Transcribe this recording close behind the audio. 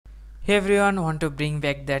Hey everyone, want to bring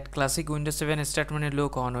back that classic Windows 7 start menu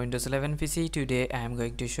look on Windows 11 PC. Today I am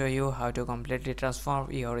going to show you how to completely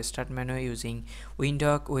transform your start menu using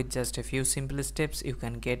Windhawk. With just a few simple steps, you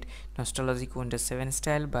can get nostalgic Windows 7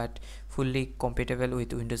 style but fully compatible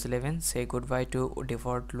with Windows 11. Say goodbye to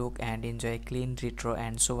default look and enjoy clean, retro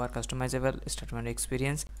and super customizable start menu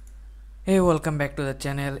experience. Hey, welcome back to the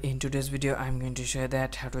channel. In today's video I'm going to show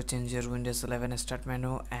that how to change your Windows 11 start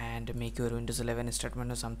menu and make your Windows 11 start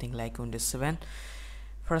menu something like Windows 7.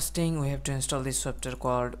 First thing, we have to install this software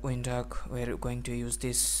called Windhawk. We're going to use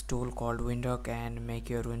this tool called Windhawk and make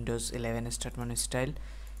your Windows 11 start menu style,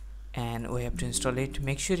 and we have to install it.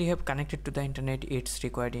 Make sure you have connected to the internet. It's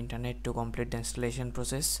required internet to complete the installation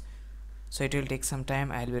process, so it will take some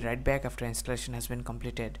time. I'll be right back after installation has been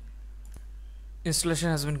completed. Installation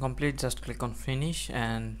has been complete. Just click on finish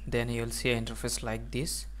and then you will see an interface like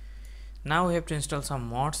this. Now we have to install some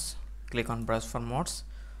mods. Click on browse for mods.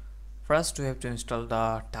 First we have to install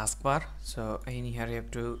the taskbar, so in here you have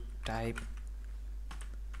to type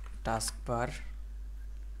taskbar.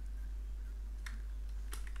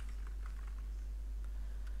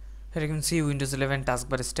 Here you can see Windows 11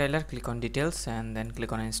 taskbar styler. Click on details and then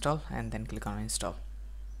click on install and then click on install.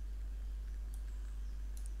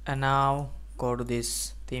 And now go to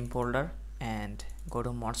this theme folder and go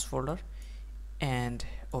to mods folder and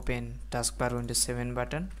open taskbar Windows 7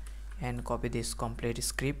 button and copy this complete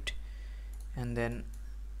script and then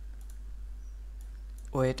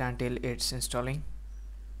wait until it's installing.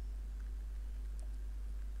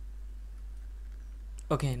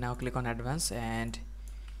 Okay, now click on advanced and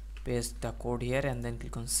paste the code here and then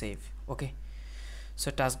click on save. Okay,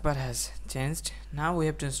 so taskbar has changed. Now we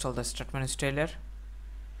have to install the start menu styler.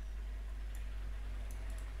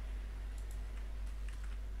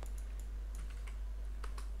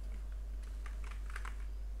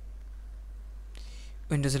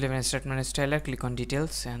 Windows 11 start menu styler, click on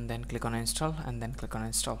details and then click on install and then click on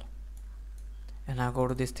install. And now go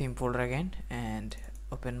to this theme folder again and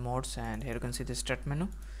open mods, and here you can see the start menu.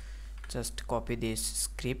 Just copy this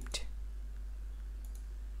script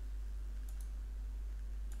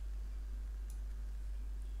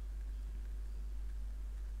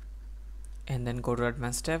and then go to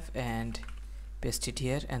advanced tab and paste it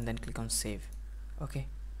here and then click on save. Okay,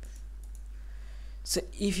 so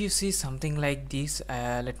if you see something like this,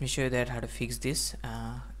 let me show you that how to fix this.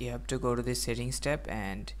 You have to go to this settings tab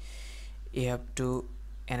and you have to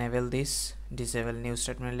enable this disable new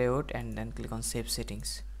start menu layout and then click on save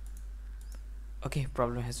settings. Okay,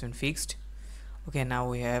 problem has been fixed. Okay, now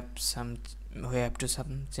we have some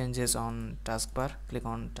changes on taskbar. Click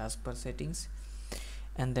on taskbar settings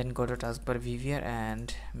and then go to taskbar behavior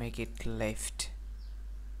and make it left.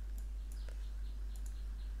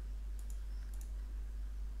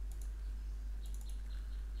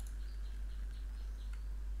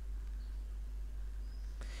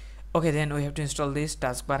 Okay, then we have to install this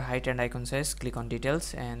taskbar height and icon size. Click on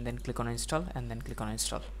details and then click on install and then click on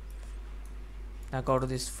install. Now go to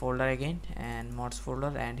this folder again and mods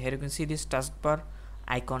folder, and here you can see this taskbar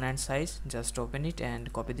icon and size. Just open it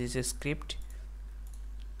and copy this script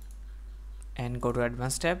and go to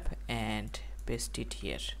advanced tab and paste it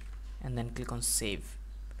here and then click on save.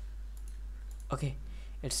 Okay,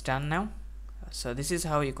 it's done now. So this is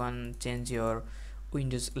how you can change your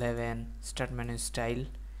Windows 11 start menu style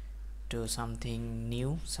to something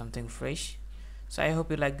new, something fresh. So I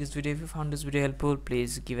hope you like this video. If you found this video helpful,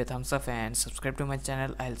 please give a thumbs up and subscribe to my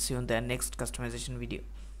channel. I'll see you in the next customization video.